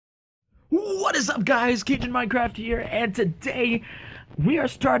What is up, guys? CajunMinecraft here, and today we are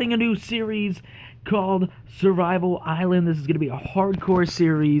starting a new series called Survival Island. This is going to be a hardcore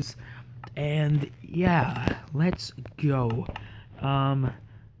series, and yeah, let's go. Who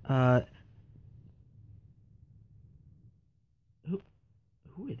are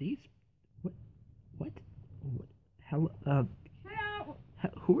these? What? Hello,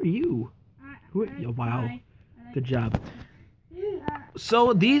 who are you? Wow, good job.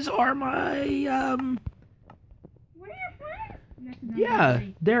 So these are my What are your friends? yeah,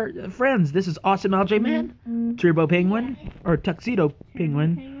 they're friends. This is Awesome LJ Man, Turbo Penguin or Tuxedo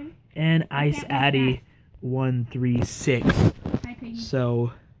Penguin, and Ice Addy 136.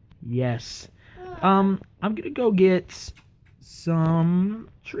 So yes, I'm gonna go get some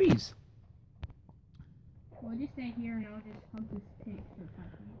trees. We'll just stay here and I'll just pump this pig for 5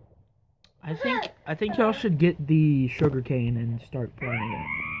 minutes. I think y'all should get the sugar cane and start planting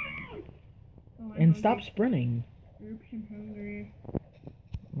it. Oh, And stop sprinting. Oops, I'm hungry.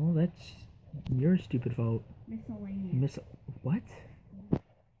 Well, that's your stupid fault. Miscellaneous. What?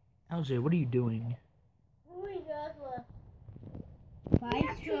 LJ, what are you doing? Oh my god, what?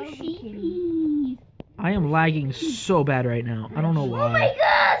 Sheepies. I am lagging so bad right now. I don't know why. Oh my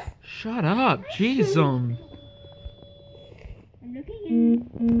god! Shut up, jeez. I'm looking in.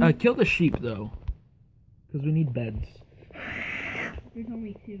 Kill the sheep though, because we need beds. There's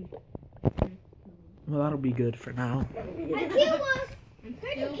only 2. Well, that'll be good for now. I killed one! I'm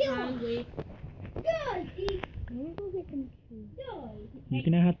still hungry. Guys, I'm gonna go get some trees. You're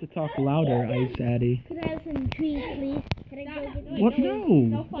gonna have to talk louder, Ice Addy. could I have some trees, please? Can I go get What?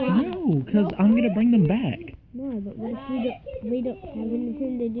 No, because I'm gonna bring them back. No, but what if we don't have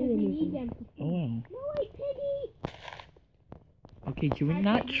anything to do anything? Oh wow. No, wait, Piggy! Okay, can we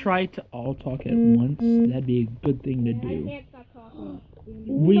not try to all talk at once? That'd be a good thing to I do. can't stop talking.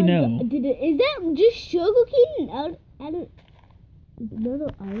 We know. Is that just sugarcane out of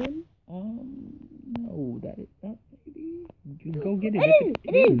another island? No, that maybe. You go get it.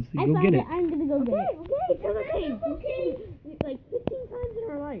 It is! You go get it. I'm gonna go get it. Okay, sugarcane. Like 15 times in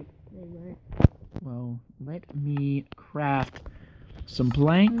our life. Well, let me craft some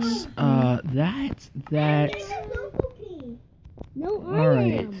planks. That. No, All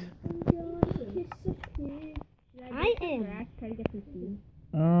right. I am. Try to get some food.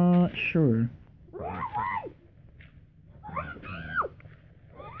 Sure.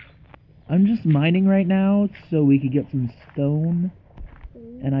 I'm just mining right now so we could get some stone,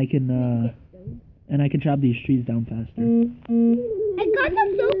 and I can chop these trees down faster. I got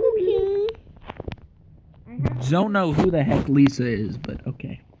some sugarcane. Don't know who the heck Lisa is, but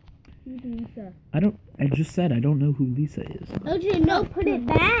okay. Who's Lisa? I just said I don't know who Lisa is. Okay, no, put it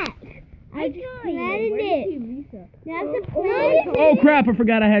back. I just planted it. Lisa? That's a plant. Oh crap! I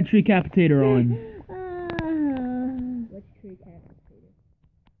forgot I had tree capitator on. Which tree capitator?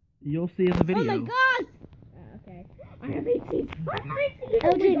 You'll see in the video. Oh my god! Okay. I have 8 seeds.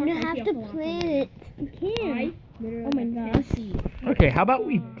 LJ, you have to plant it. You can. Oh my gosh. Okay, how about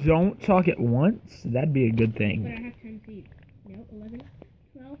we don't talk at once? That'd be a good But I thing. have 10 seeds. No, 11,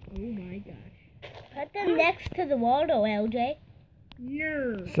 12. Oh my gosh. Put them next to the wall though, LJ.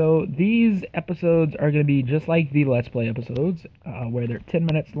 No. So these episodes are going to be just like the Let's Play episodes, where they're 10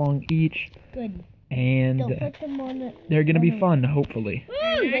 minutes long each, Good. and Don't put them on the... they're going to be fun, hopefully.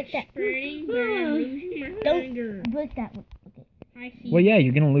 Break that. Spring, but I'm losing my hunger. Don't break that one. Okay. I see. Well, yeah,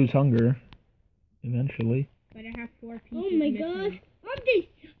 you're going to lose hunger eventually. But I have 4 pieces. Oh my missing. gosh.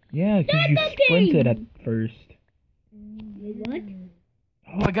 Yeah, because you That's sprinted okay. at first. What?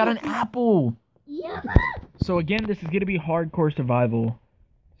 Oh, I got an apple! Yeah. So again, this is going to be hardcore survival.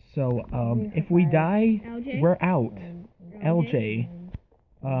 So, if we die, LJ? we're out. LJ.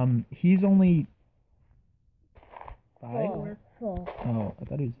 He's only 5? Four. Oh, I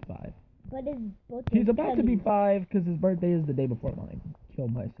thought he was 5. But it's both He's about to be 5 because his birthday is the day before mine.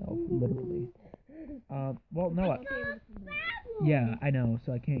 Killed myself, literally. Well, no. Yeah, I know,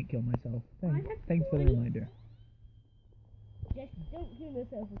 so I can't kill myself. Thanks for the reminder. Just don't kill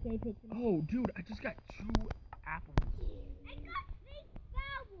yourself, okay? Take them. Oh, dude, I just got 2 apples. I got 3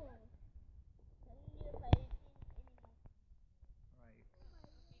 flowers. Right.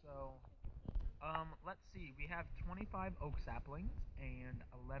 So, let's see. We have 25 oak saplings and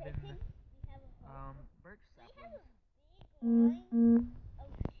 11 birch saplings.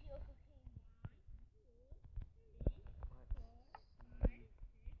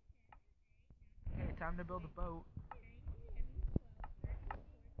 Okay, time to build a boat.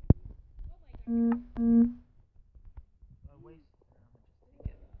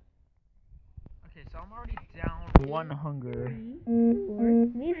 Okay, so I'm already down 1 hunger.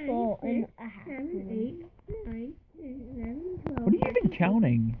 Me full, and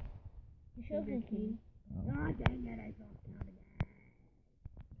counting? Sugar cane. Oh, dang it, I don't count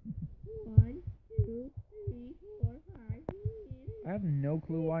again. 1, 2, 3, 4, 5, 6, I have no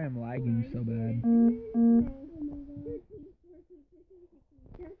clue why I'm lagging so bad.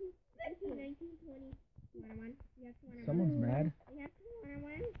 19, 20, 21. Yes, 21. Someone's mad. Yes,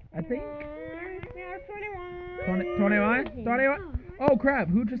 21. I think. Yes, 21. 21? 21? Oh crap,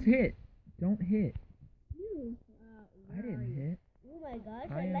 who just hit? Don't hit. You. I didn't hit. Oh my gosh,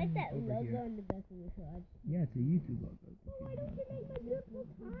 I I like am that over logo here. on the back of your shirt. Yeah, it's a YouTube logo. Why don't you make a beautiful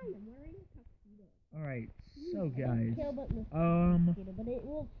tie? I'm wearing a tuxedo. Alright, so guys. Care about the tuxedo, but it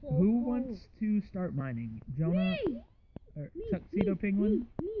looks so Who cool. wants to start mining? Jonah? Me! Or Tuxedo Penguin?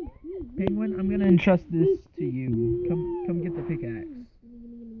 Me. Penguin, I'm gonna entrust this to you. Come get the pickaxe.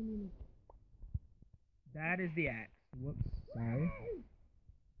 That is the axe. Whoops, sorry.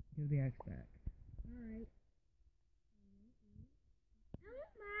 Give the axe back. Alright.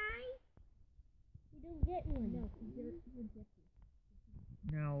 You don't get one. No, you're just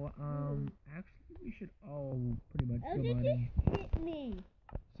Now, actually we should all pretty much Oh, go they mining. just hit me.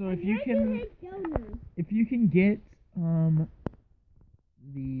 So if you can get,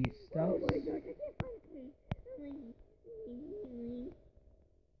 the stuff.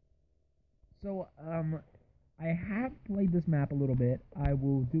 So, I have played this map a little bit. I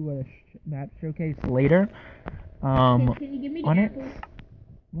will do a map showcase later. Can you give me the on it. apples?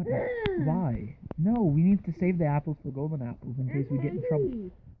 What? Why? No, we need to save the apples for golden apples in case we get in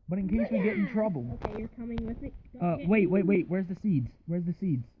trouble. But in case we get in trouble. Okay, you're coming with it. Don't hit Wait. me. Where's the seeds? Where's the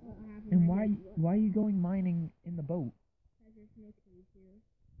seeds? Oh, I have And no idea. why are you going mining in the boat? Because there's no caves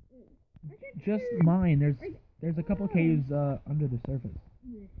here. Just mine. There's a couple caves under the surface.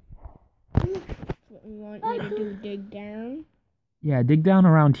 What we want me to do, dig down? Yeah, dig down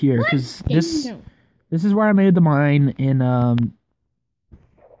around here, cause this is where I made the mine in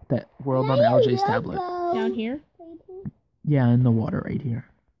that world on LJ's tablet. Down here? Yeah, in the water right here.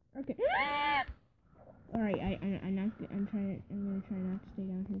 Okay. Alright, I'm gonna try not to stay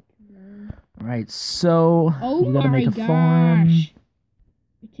down here too long. Alright, so Oh you gotta my make a gosh! farm.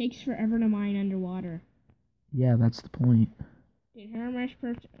 It takes forever to mine underwater. Yeah, that's the point. Dude, how much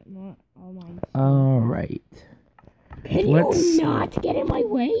all mine? Alright. Can Let's you not get in my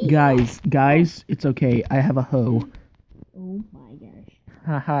way? Guys, it's okay. I have a hoe. Oh my gosh.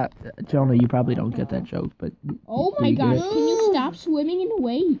 Haha, Jonah, you probably don't get that joke, but Oh do my you get gosh, it? can you stop swimming in the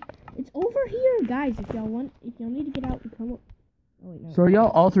way? It's over here, guys. If y'all need to get out and come up. Oh wait, no. So are y'all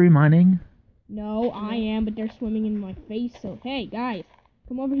all three mining? No, I am, but they're swimming in my face, so hey guys,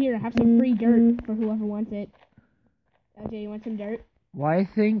 come over here, have some free dirt for whoever wants it. LJ, you want some dirt? Well, I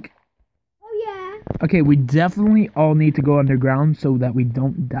think Oh yeah. okay, we definitely all need to go underground so that we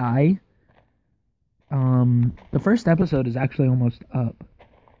don't die. The first episode is actually almost up.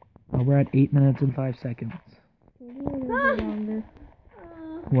 We're at 8 minutes and 5 seconds. Longer.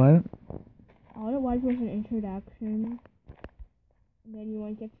 What? All it was an introduction. And then you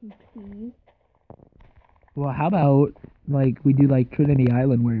want to get some tea. Well, how about, like, we do, like, Trinity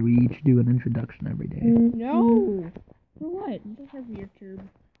Island where we each do an introduction every day. No! For what? You don't have YouTube.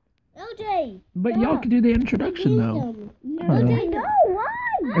 LJ. But y'all can do the introduction, though. No. LJ, no,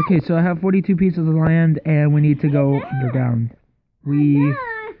 why? Okay, so I have 42 pieces of land, and we need to go underground. We...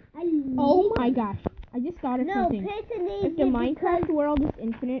 Oh my gosh. I just thought of No, something. Peyton needs If the it Minecraft world is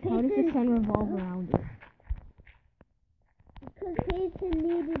infinite, how does the Peyton- sun revolve around it? because Peyton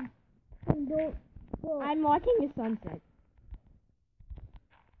needed some dirt. I'm watching the sunset.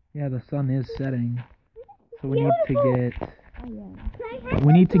 Yeah, the sun is setting. So we need to get... Oh yeah.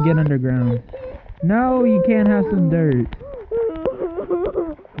 We need to get underground. No, you can't have some dirt.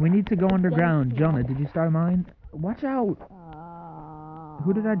 We need to go underground. Jonah, did you start mine? Watch out!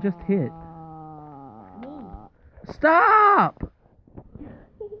 Who did I just hit? Stop!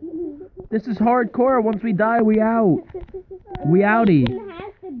 This is hardcore. Once we die, we out. We outie.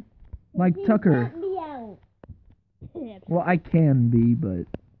 Like Tucker. Well, I can be, but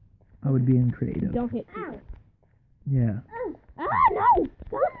I would be in creative. Don't hit me. Yeah. Ah, no!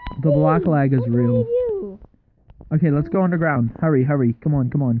 Stop The block lag is real. you. Okay, let's go underground. Hurry, hurry. Come on,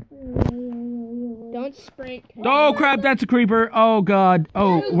 come on. Don't sprint. Oh, crap, that's a creeper. Oh, God.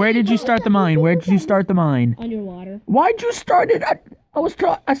 Oh, where did you start the mine? Where did you start the mine? Underwater. Why'd you start it?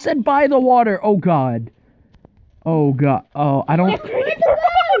 I said by the water. Oh, God. Oh, God. Oh, I don't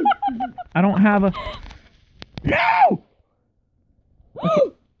have a... No!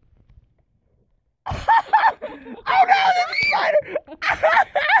 Okay. Oh, no, there's a spider!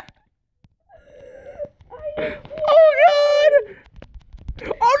 Oh, God!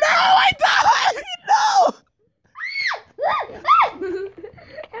 Oh, no, I died! No!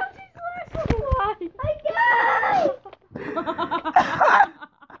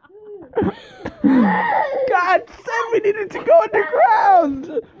 God said we needed to go underground.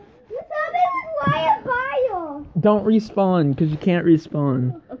 You said it was wire fire. Don't respawn, because you can't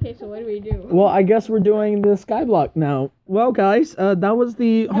respawn. Okay, so what do we do? Well, I guess we're doing the skyblock now. Well, guys, that was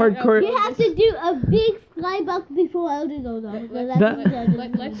the hardcore... You have to do a big skyblock before Elder goes on.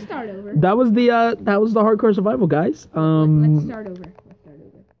 Let's start over. That was the hardcore survival, guys. Let's start over.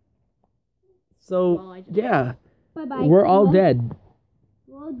 So, yeah. Bye-bye. We're all dead.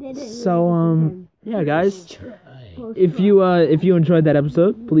 Well, did it. So, yeah, guys. If you enjoyed that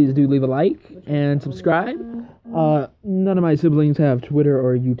episode, please do leave a like and subscribe. None of my siblings have Twitter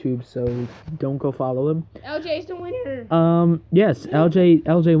or YouTube, so don't go follow them. LJ's the winner. Yes,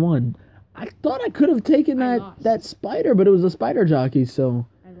 LJ won. I thought I could have taken that spider, but it was a spider jockey, so.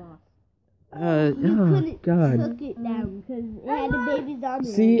 I lost. You God. took it down because it had a baby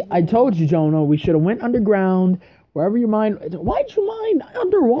zombie. See, I told you, Jonah, we should have went underground, wherever you mine. Why'd you mine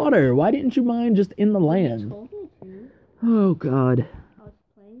underwater? Why didn't you mine just in the land? Oh, God. I was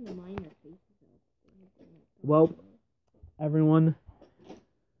playing the miner faces. Well, everyone,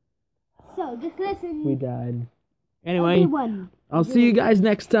 So, just listen. we died. Anyway, Everyone. I'll see you guys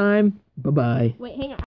next time. Bye-bye. Wait, hang on.